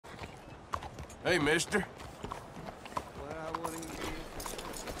Hey, mister.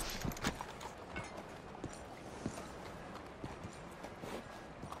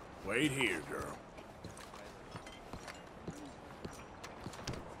 Wait here, girl.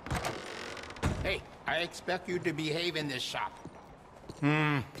 Hey, I expect you to behave in this shop.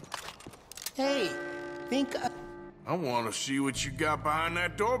 Hey, think I want to see what you got behind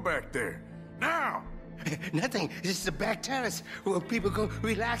that door back there. Now! Nothing. This is the back terrace where people go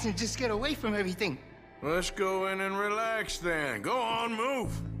relax and just get away from everything. Let's go in and relax then. Go on,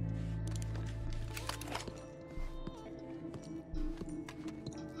 move.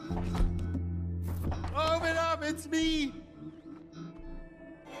 Open up, it's me.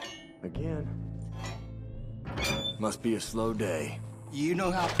 Again. Must be a slow day. You know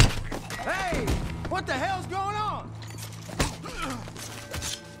how... Hey! What the hell's going on?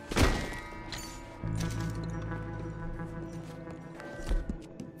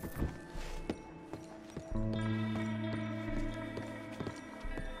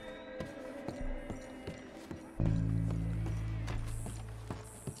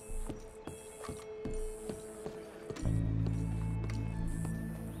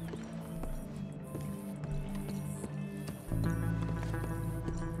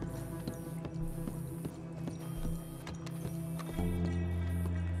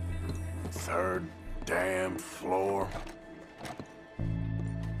 Third damn floor.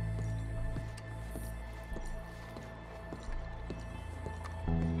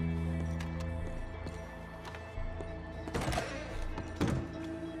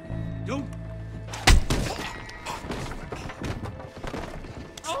 Don't.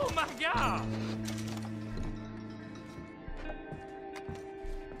 Oh my God!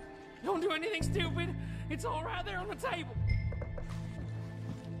 Don't do anything stupid. It's all right there on the table.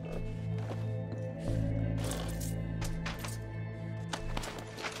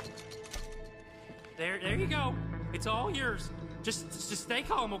 There you go. It's all yours. Just stay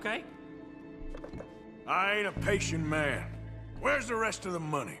calm, okay? I ain't a patient man. Where's the rest of the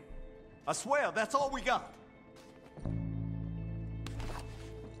money? I swear, that's all we got.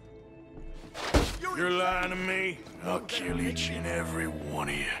 You're lying to me? I'll kill each and every one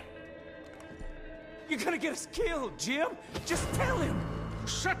of you. You're gonna get us killed, Jim. Just tell him.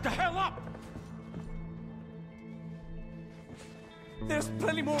 Shut the hell up. There's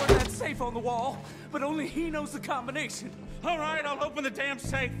plenty more in that safe on the wall, but only he knows the combination. All right, I'll open the damn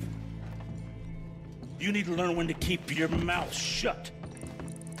safe. You need to learn when to keep your mouth shut.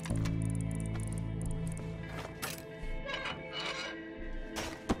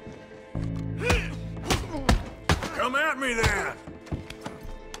 Come at me then!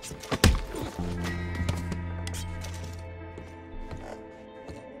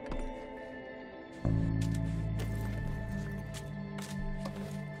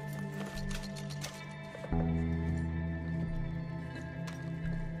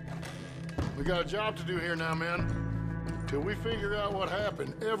 We got a job to do here now, man. Till we figure out what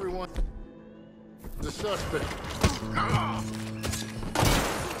happened, everyone is a suspect.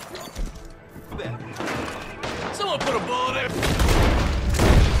 Someone put a bullet in.